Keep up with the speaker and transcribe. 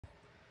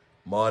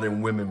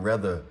Modern women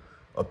rather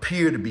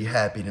appear to be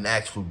happy than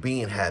actual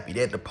being happy.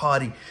 They're at the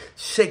party,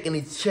 shaking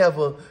each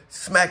other,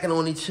 smacking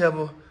on each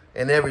other,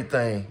 and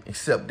everything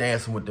except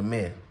dancing with the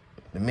men.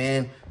 The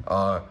men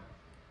are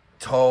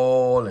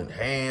tall and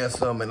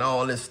handsome and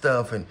all this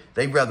stuff, and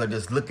they rather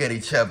just look at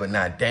each other,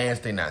 not dance.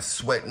 They're not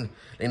sweating.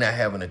 They're not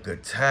having a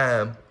good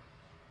time.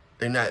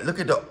 They're not. Look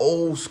at the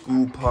old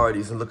school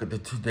parties and look at the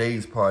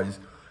today's parties.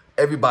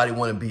 Everybody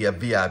want to be a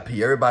VIP.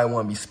 Everybody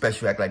want to be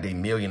special, act like they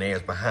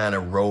millionaires behind a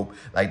rope,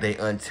 like they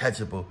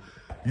untouchable.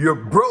 You're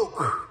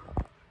broke.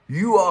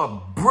 You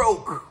are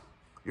broke.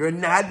 You're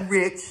not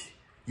rich.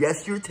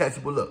 Yes, you're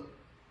touchable. Look,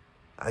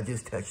 I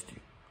just touched you.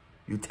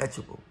 You're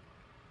touchable.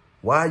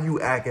 Why are you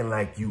acting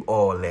like you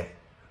all that?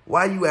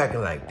 Why are you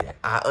acting like that?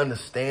 I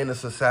understand the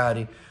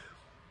society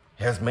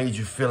has made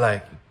you feel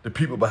like the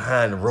people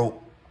behind the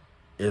rope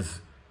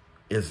is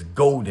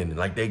golden,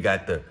 like they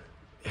got the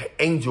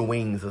angel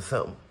wings or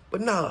something.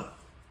 But nah,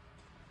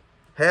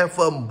 half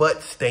of them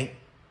butt stink.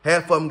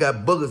 Half of them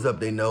got boogers up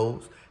their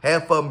nose.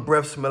 Half of them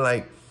breath smell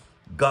like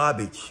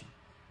garbage.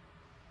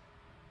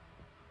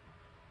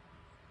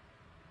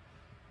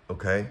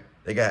 Okay?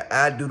 They got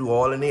eye doodle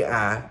all in their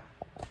eye.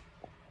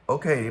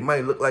 Okay, it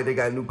might look like they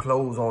got new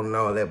clothes on and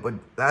all that, but a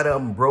lot of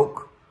them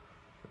broke.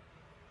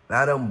 A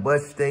lot of them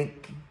butt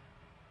stink.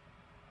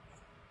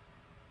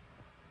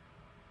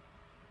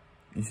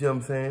 You see what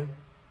I'm saying?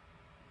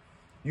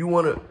 You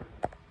wanna,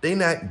 they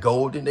not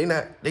golden.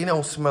 They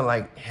don't smell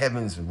like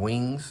heaven's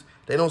wings.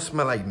 They don't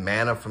smell like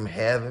manna from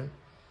heaven.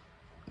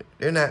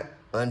 They're not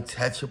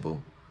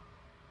untouchable.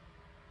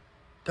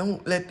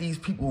 Don't let these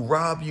people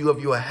rob you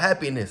of your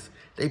happiness.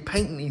 They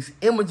painting these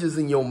images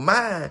in your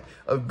mind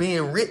of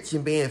being rich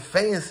and being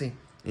fancy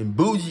and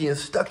bougie and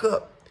stuck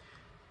up.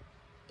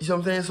 You know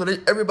what I'm saying?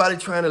 So everybody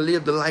trying to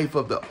live the life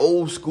of the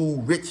old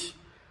school rich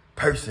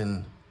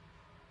person.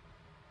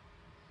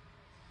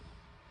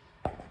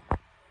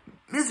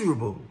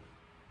 Miserable.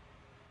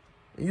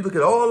 And you look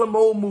at all them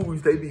old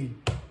movies, them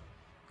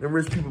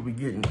rich people be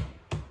getting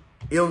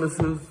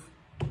illnesses,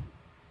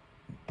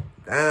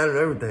 dying and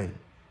everything.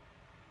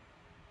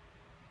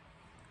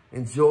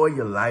 Enjoy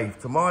your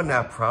life. Tomorrow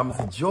not promised.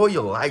 Enjoy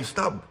your life.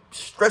 Stop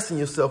stressing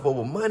yourself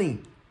over money.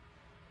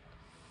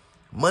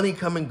 Money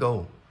come and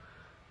go.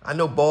 I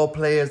know ball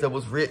players that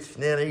was rich.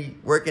 Now they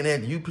working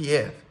at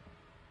UPS.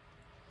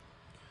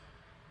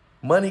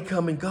 Money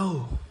come and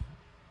go.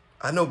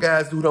 I know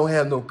guys who don't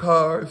have no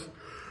cars,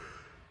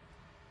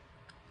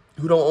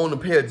 who don't own a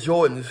pair of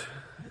Jordans.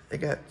 They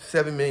got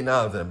 $7 million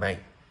in the bank.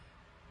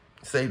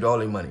 Saved all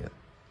their money up.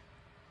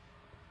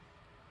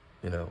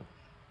 You know.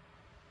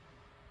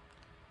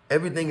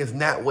 Everything is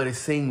not what it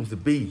seems to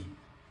be.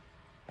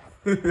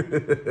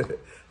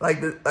 like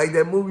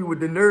that movie with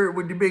the nerd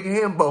with the big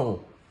ham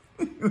bone.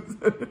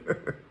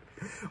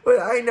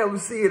 Well, I ain't never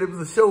see it. It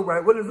was a show,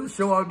 right? What is a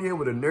show out there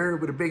with a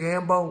nerd with a big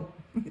ham bone?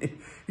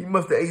 He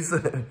must have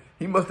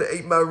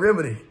ate my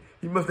remedy.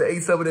 He must have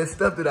ate some of that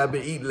stuff that I've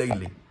been eating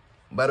lately.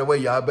 By the way,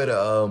 y'all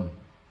better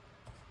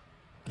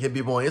hit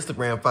people on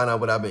Instagram, find out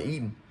what I've been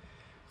eating.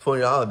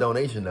 $20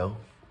 donation though.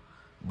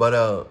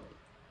 But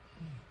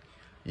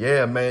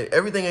yeah, man,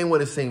 everything ain't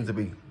what it seems to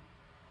be.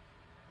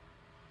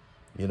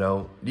 You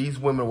know, these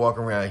women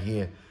walking around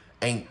here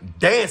ain't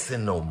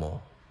dancing no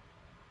more.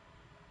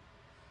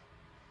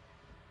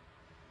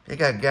 They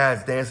got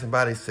guys dancing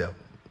by themselves.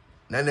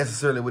 Not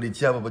necessarily with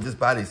each other, but just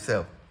by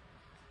themselves.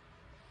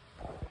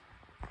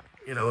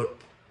 You know,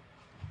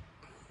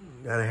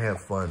 gotta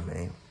have fun,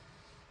 man.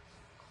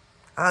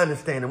 I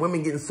understand the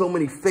women getting so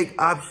many fake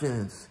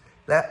options.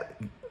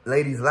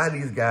 Ladies, a lot of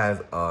these guys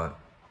are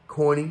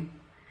corny.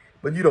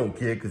 But you don't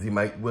care because he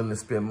might be willing to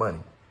spend money.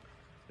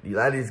 A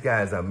lot of these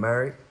guys are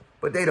married,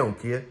 but they don't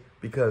care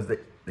because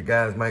the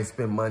guys might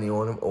spend money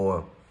on them,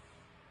 or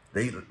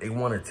they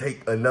want to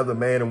take another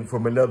man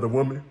from another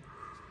woman.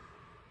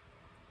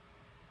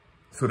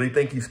 So they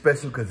think he's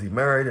special because he's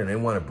married and they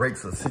want to break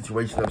the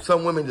situation up.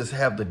 Some women just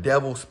have the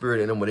devil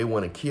spirit in them where they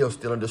want to kill,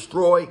 steal, and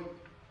destroy.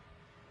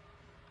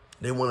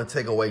 They want to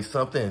take away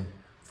something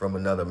from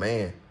another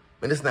man.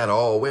 And it's not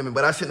all women,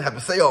 but I shouldn't have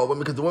to say all women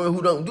because the women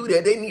who don't do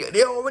that,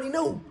 they already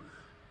know.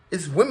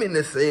 It's women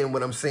that's saying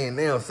what I'm saying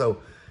now,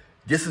 so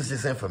this is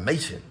just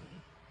information.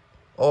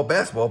 All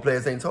basketball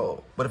players ain't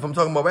tall. But if I'm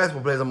talking about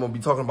basketball players, I'm going to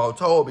be talking about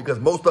tall because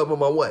most of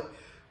them are what?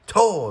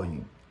 Tall.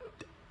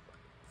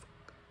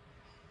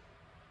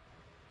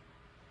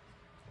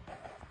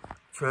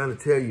 Trying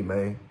to tell you,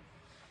 man.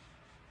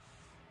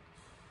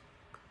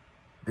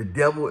 The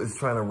devil is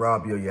trying to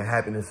rob you of your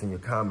happiness and your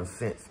common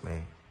sense,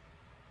 man.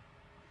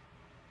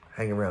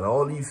 Hanging around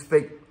all these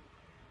fake.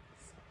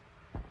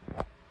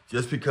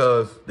 Just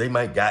because they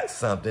might got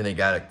something, they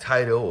got a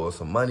title or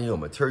some money or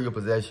material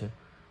possession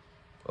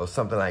or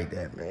something like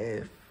that,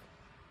 man.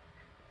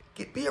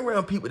 Be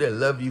around people that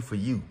love you for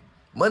you.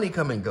 Money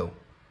come and go.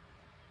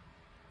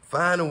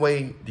 Find a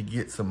way to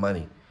get some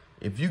money.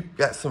 If you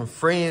got some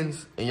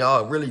friends and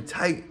y'all really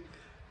tight,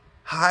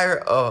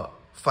 hire a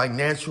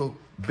financial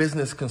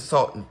business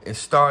consultant and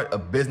start a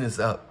business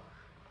up.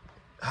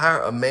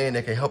 Hire a man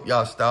that can help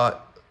y'all start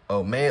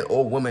a man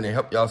or woman to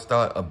help y'all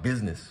start a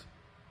business.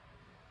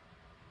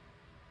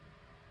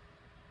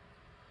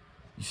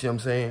 You see what I'm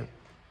saying?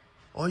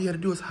 All you got to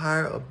do is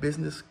hire a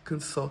business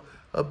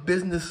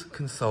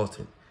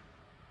consultant.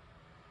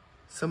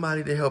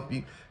 Somebody to help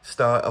you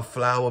start a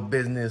flower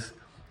business,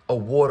 a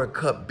water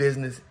cup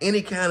business,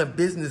 any kind of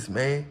business,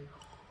 man.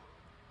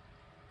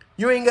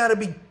 You ain't got to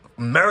be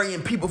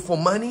marrying people for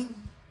money,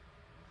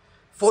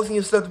 forcing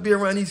yourself to be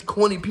around these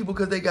corny people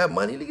because they got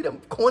money. Look at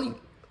them corny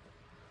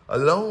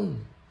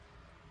alone.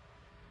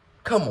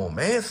 Come on,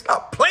 man.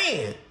 Stop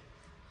playing.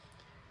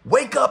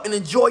 Wake up and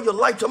enjoy your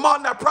life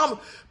tomorrow. I promise.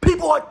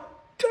 People are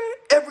dead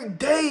every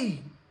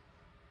day.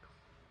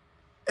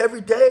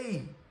 Every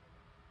day.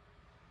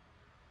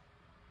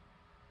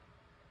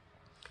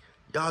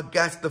 Y'all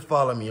got to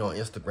follow me on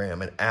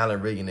Instagram at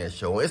Alan Millionaire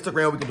Show. On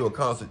Instagram, we can do a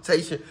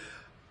consultation.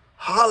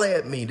 Holler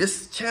at me.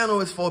 This channel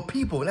is for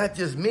people, not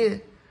just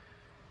men.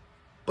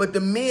 But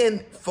the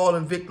men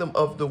falling victim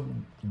of the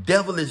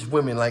devilish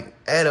women like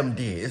Adam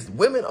did.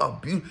 Women are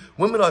beautiful.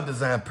 Women are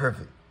designed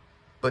perfect,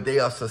 but they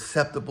are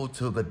susceptible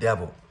to the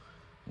devil.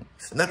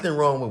 There's nothing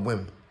wrong with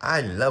women.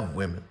 I love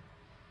women.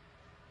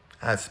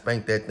 I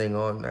spank that thing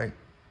all night.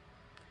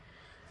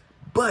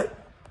 But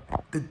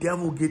the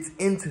devil gets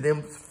into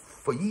them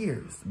for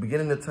years, the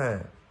beginning of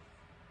time.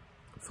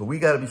 So we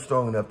got to be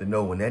strong enough to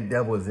know when that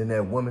devil is in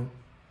that woman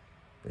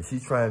and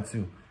she's trying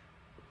to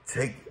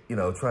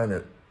trying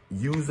to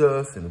use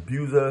us and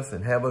abuse us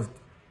and have us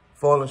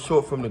falling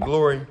short from the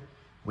glory,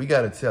 we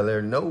got to tell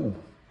her no.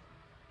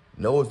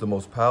 No is the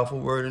most powerful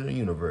word in the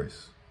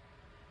universe.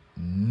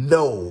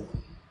 No.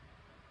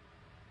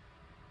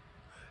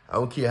 I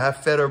don't care how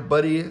fat her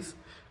butt is.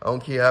 I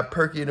don't care how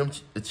perky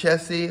the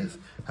chest is,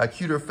 how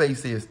cute her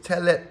face is.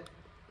 Tell that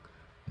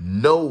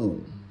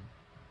no.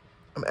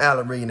 I'm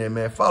Alan Millionaire,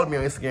 man. Follow me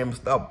on Instagram and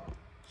stop.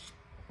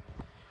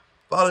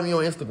 Follow me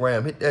on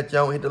Instagram. Hit that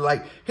joint, hit the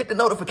like, hit the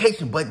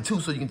notification button too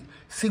so you can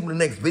see when the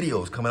next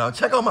video is coming out.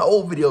 Check out my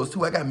old videos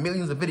too. I got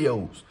millions of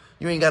videos.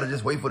 You ain't got to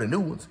just wait for the new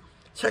ones.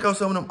 Check out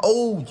some of them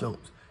old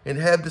jumps and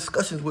have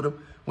discussions with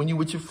them when you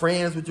with your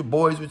friends, with your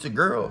boys, with your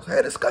girls.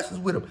 Have discussions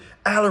with them.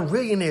 Alan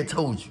Millionaire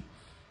told you.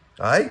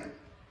 All right?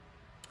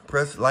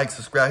 Press like,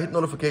 subscribe, hit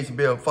notification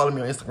bell. Follow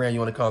me on Instagram. You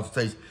want a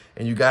consultation.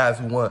 And you guys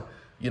who want,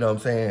 you know what I'm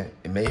saying,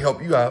 it may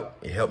help you out.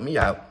 It helped me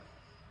out.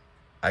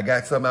 I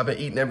got something I've been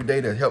eating every day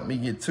that helped me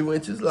get 2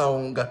 inches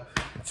longer,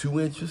 2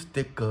 inches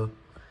thicker,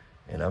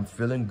 and I'm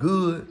feeling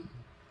good.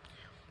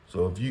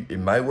 So it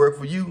might work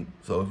for you.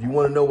 So if you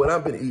want to know what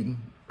I've been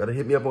eating, better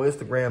hit me up on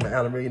Instagram at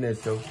Alan Millionaire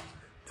Show.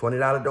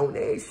 $20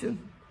 donation.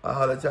 I'll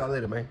holler at y'all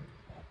later, man.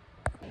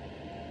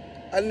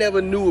 I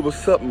never knew it was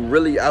something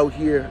really out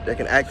here that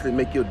can actually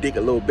make your dick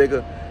a little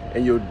bigger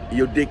and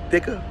your dick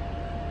thicker.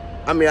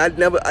 I mean,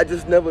 I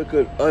just never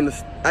could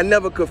understand. I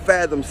never could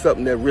fathom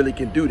something that really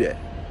can do that.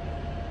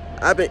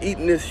 I've been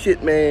eating this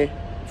shit, man,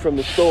 from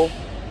the store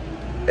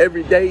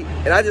every day,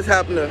 and I just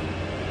happen to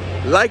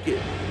like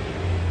it.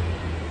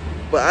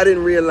 But I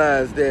didn't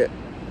realize that.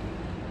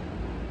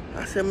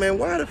 I said, man,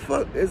 why the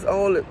fuck is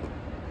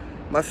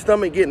my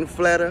stomach getting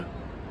flatter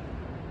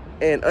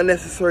and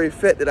unnecessary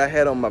fat that I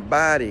had on my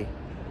body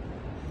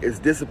is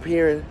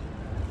disappearing?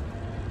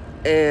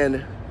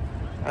 And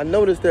I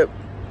noticed that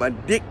my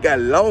dick got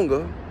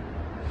longer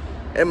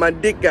and my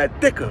dick got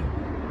thicker.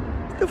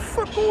 What the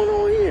fuck going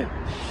on here?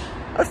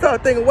 I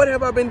started thinking, what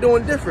have I been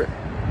doing different?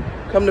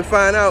 Come to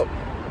find out,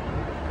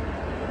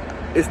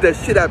 it's that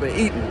shit I've been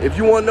eating. If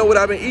you want to know what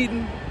I've been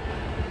eating,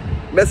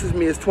 message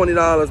me. It's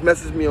 $20.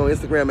 Message me on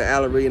Instagram at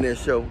Alan Millionaire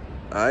Show.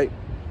 All right?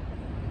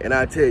 And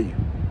I tell you,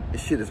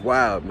 this shit is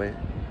wild, man.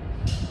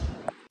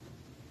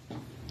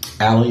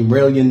 Alan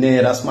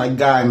Millionaire, that's my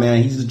guy,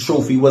 man. He's the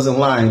truth. He wasn't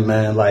lying,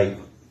 man. Like,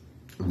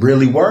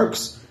 really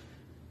works.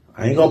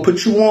 I ain't gonna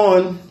put you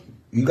on.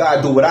 You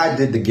gotta do what I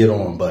did to get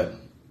on, but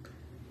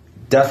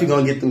definitely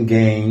gonna get them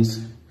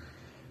gains.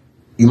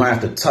 You might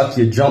have to tuck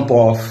your jump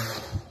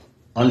off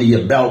under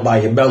your belt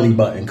by your belly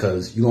button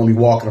because you're gonna be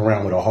walking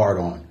around with a heart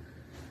on.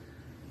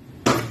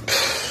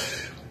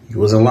 You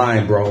wasn't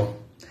lying, bro.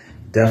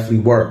 Definitely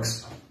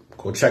works.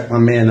 Go check my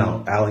man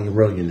out, Alan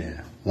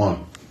Millionaire.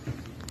 One.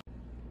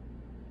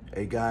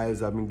 Hey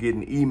guys, I've been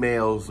getting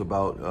emails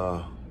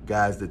about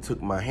guys that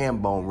took my ham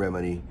bone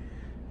remedy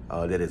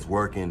that it's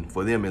working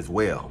for them as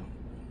well.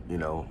 You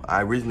know,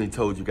 I originally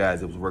told you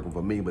guys it was working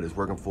for me, but it's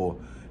working for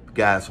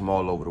guys from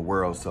all over the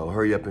world. So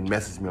hurry up and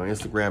message me on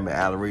Instagram at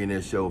Alan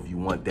Millionaire Show if you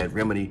want that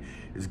remedy.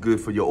 It's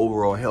good for your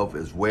overall health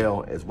as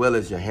well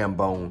as your ham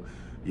bone,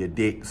 your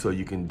dick, so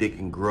you can dick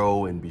and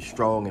grow and be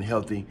strong and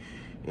healthy,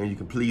 and you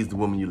can please the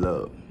woman you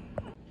love.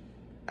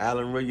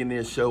 Alan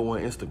Millionaire Show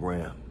on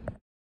Instagram.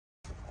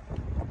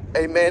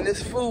 Hey man,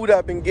 this food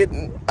I've been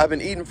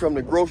eating from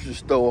the grocery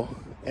store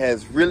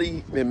has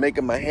really been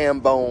making my ham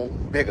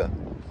bone bigger.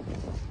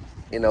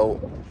 You know,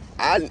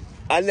 I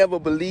never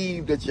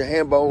believed that your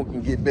ham bone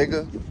can get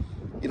bigger.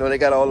 You know, they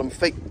got all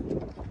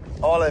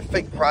that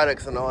fake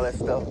products and all that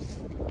stuff.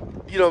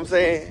 You know what I'm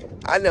saying?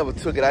 I never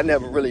took it. I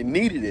never really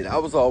needed it. I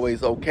was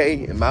always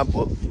okay in my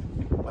book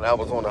when I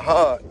was on the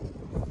hard.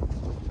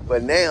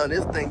 But now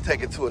this thing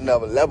take it to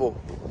another level.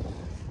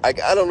 I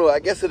don't know, I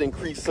guess it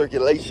increased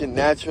circulation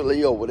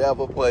naturally or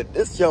whatever, but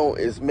this joint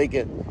is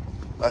making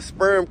my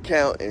sperm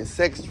count and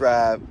sex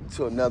drive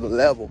to another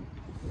level.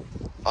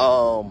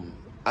 I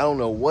don't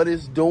know what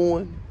it's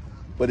doing,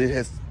 but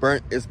it's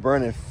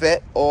burning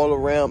fat all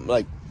around,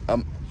 like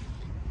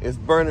it's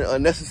burning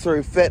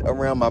unnecessary fat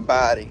around my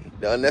body,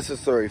 the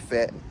unnecessary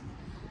fat.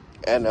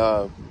 And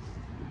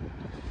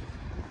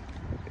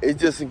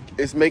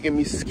it's making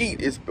me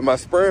skeet. My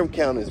sperm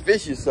count is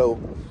vicious, so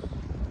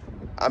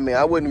I mean,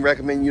 I wouldn't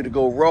recommend you to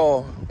go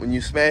raw when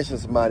you're smashing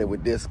somebody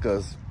with this,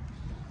 because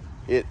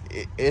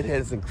it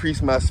has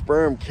increased my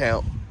sperm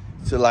count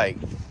to like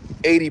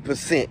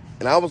 80%,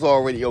 and I was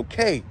already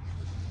okay.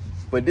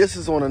 But this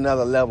is on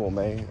another level,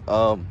 man.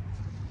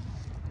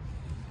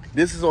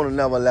 This is on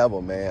another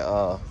level,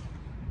 man.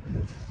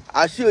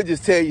 I should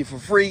just tell you for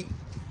free,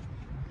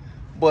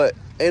 but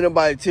ain't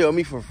nobody tell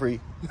me for free.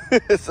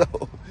 So,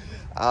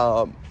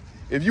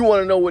 if you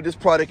want to know what this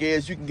product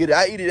is, you can get it.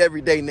 I eat it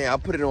every day now. I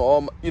put it on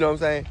all my, you know what I'm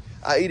saying?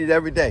 I eat it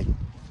every day.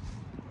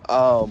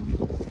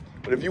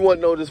 But if you want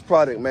to know this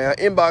product, man,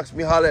 inbox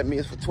me, holler at me.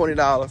 It's for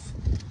 $20.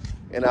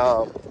 And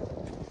I'll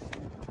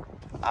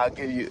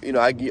give you,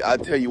 I'll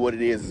tell you what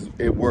it is.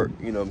 It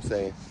worked, you know what I'm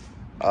saying?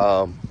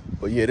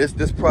 But yeah,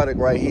 this product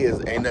right here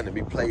ain't nothing to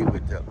be played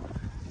with, though.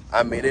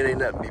 I mean, it ain't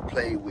nothing to be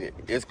played with.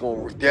 It's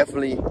going to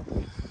definitely,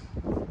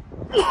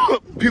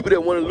 people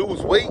that want to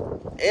lose weight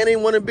and they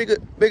want a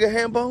bigger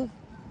hand bone,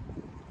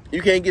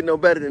 you can't get no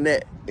better than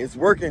that. It's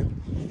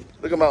working.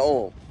 Look at my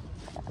arm.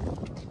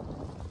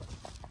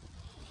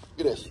 Look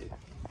at that shit.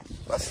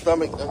 My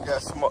stomach done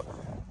got small.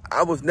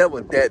 I was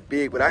never that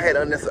big, but I had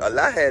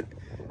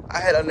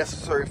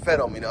unnecessary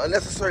fat on me. The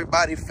unnecessary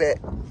body fat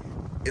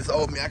is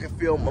on me. I can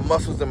feel my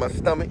muscles in my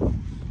stomach.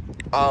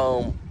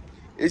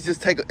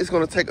 It's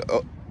gonna take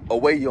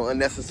away your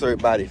unnecessary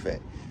body fat.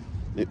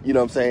 You know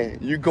what I'm saying?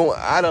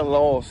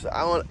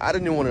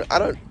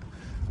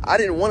 I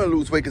didn't want to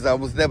lose weight because I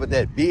was never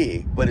that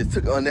big, but it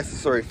took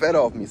unnecessary fat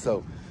off me.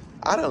 So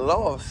I done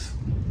lost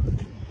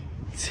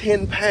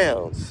 10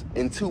 pounds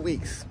in 2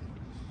 weeks.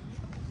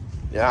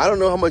 Now, I don't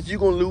know how much you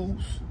gonna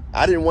lose.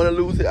 I didn't want to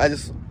lose it. I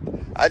just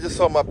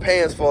saw my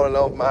pants falling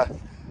off my,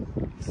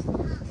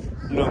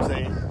 you know what I'm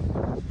saying?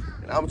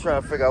 And I'm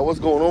trying to figure out what's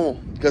going on,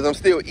 because I'm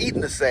still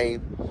eating the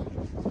same.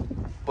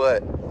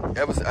 But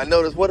I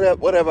noticed, what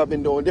have I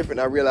been doing different?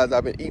 I realized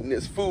I've been eating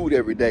this food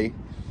every day.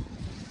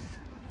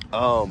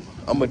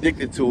 I'm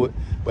addicted to it.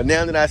 But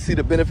now that I see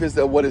the benefits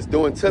of what it's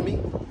doing to me,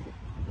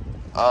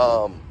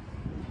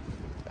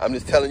 I'm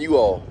just telling you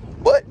all.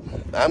 But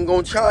I'm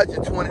going to charge you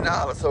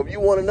 $20. So if you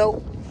want to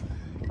know,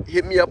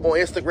 hit me up on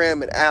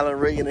Instagram at Alan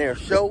Rayyonaire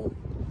Show.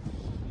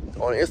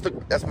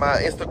 That's my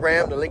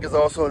Instagram. The link is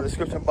also in the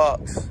description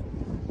box.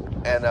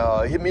 And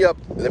hit me up.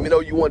 Let me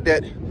know you want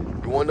that.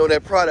 You want to know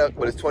that product,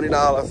 but it's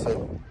 $20.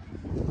 So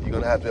you're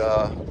going to have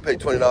to pay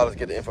 $20 to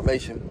get the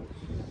information.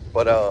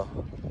 But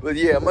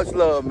yeah, much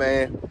love,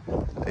 man.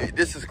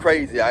 This is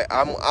crazy. I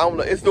don't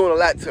know. It's doing a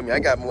lot to me. I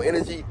got more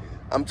energy.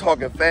 I'm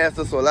talking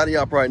faster, so a lot of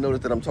y'all probably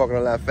noticed that I'm talking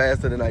a lot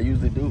faster than I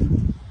usually do.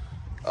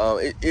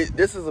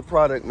 This is a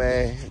product,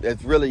 man,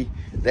 that's really,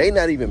 they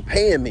not even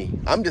paying me.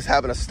 I'm just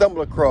having to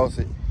stumble across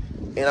it,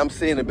 and I'm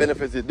seeing the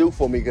benefits it do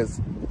for me, because,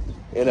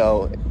 and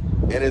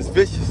it's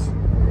vicious.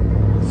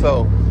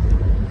 So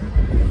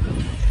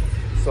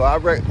I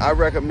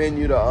recommend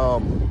you to,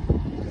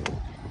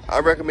 I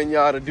recommend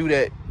y'all to do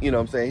that. You know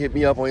what I'm saying? Hit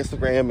me up on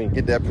Instagram and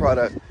get that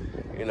product.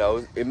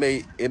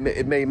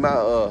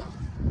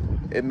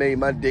 It made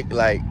my dick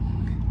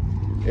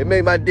it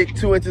made my dick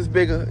 2 inches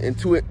bigger and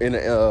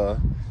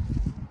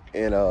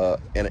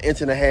an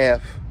inch and a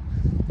half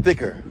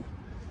thicker.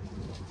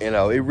 It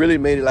really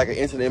made it like an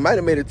inch, and it might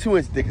have made it 2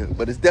 inches thicker,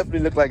 but it's definitely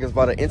looked like it's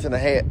about an inch and a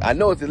half. I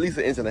know it's at least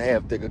an inch and a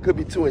half thicker. It could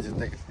be 2 inches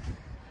thicker.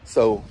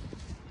 So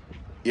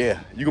yeah,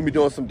 you're gonna be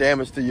doing some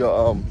damage to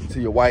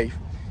your wife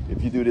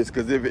if you do this,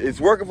 because if it's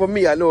working for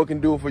me, I know it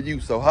can do it for you.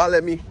 So holler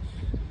at me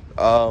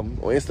on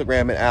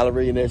Instagram at Alan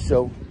Rayyonaire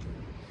Show,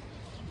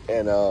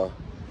 and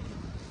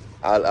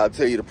I'll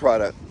tell you the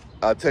product.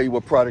 I'll tell you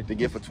what product to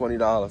get for $20.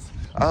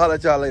 I'll holler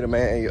at y'all later,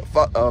 man.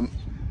 And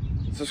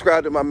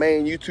subscribe to my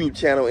main YouTube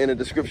channel in the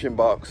description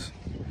box.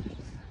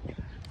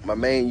 My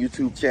main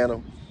YouTube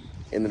channel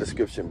in the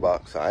description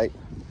box. All right.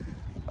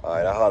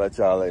 I'll holler at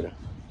y'all later.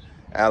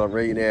 Alan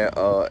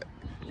Rayyonaire.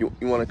 You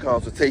want a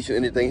consultation,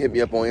 anything, hit me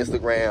up on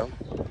Instagram,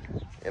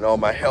 and all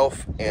my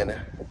health and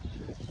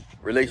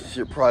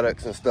relationship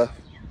products and stuff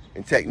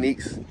and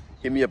techniques.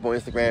 Hit me up on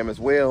Instagram as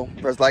well.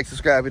 Press like,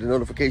 subscribe, hit the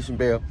notification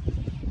bell.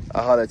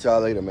 I'll holler at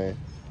y'all later, man.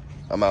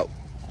 I'm out.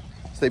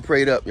 Stay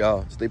prayed up,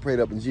 y'all. Stay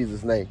prayed up in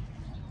Jesus' name.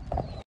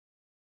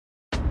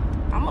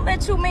 I'm gonna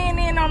let you men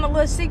in on a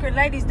little secret.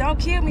 Ladies, don't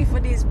kill me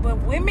for this,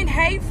 but women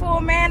hate for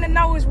a man to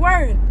know his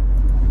worth.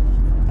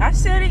 I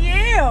said it,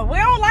 yeah. We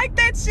don't like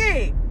that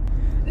shit.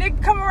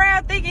 Nigga come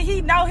around thinking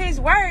he know his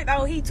worth.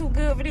 Oh, he too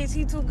good for this,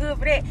 he too good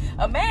for that.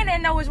 A man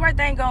that know his worth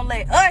ain't gonna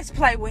let us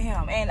play with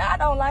him. And I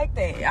don't like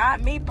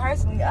that. Me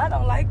personally, I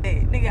don't like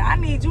that. Nigga, I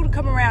need you to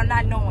come around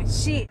not knowing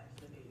shit.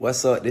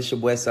 What's up? This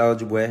your boy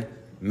Soulja Boy.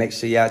 Make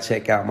sure y'all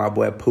check out my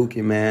boy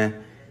Pookie,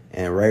 man,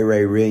 and Ray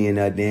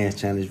Millionaire Dance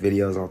Challenge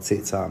videos on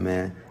TikTok,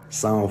 man.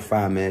 Song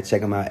 5, man.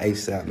 Check them out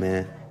ASAP,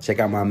 man. Check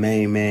out my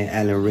main man,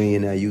 Allen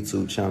Millionaire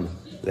YouTube channel.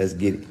 Let's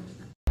get it.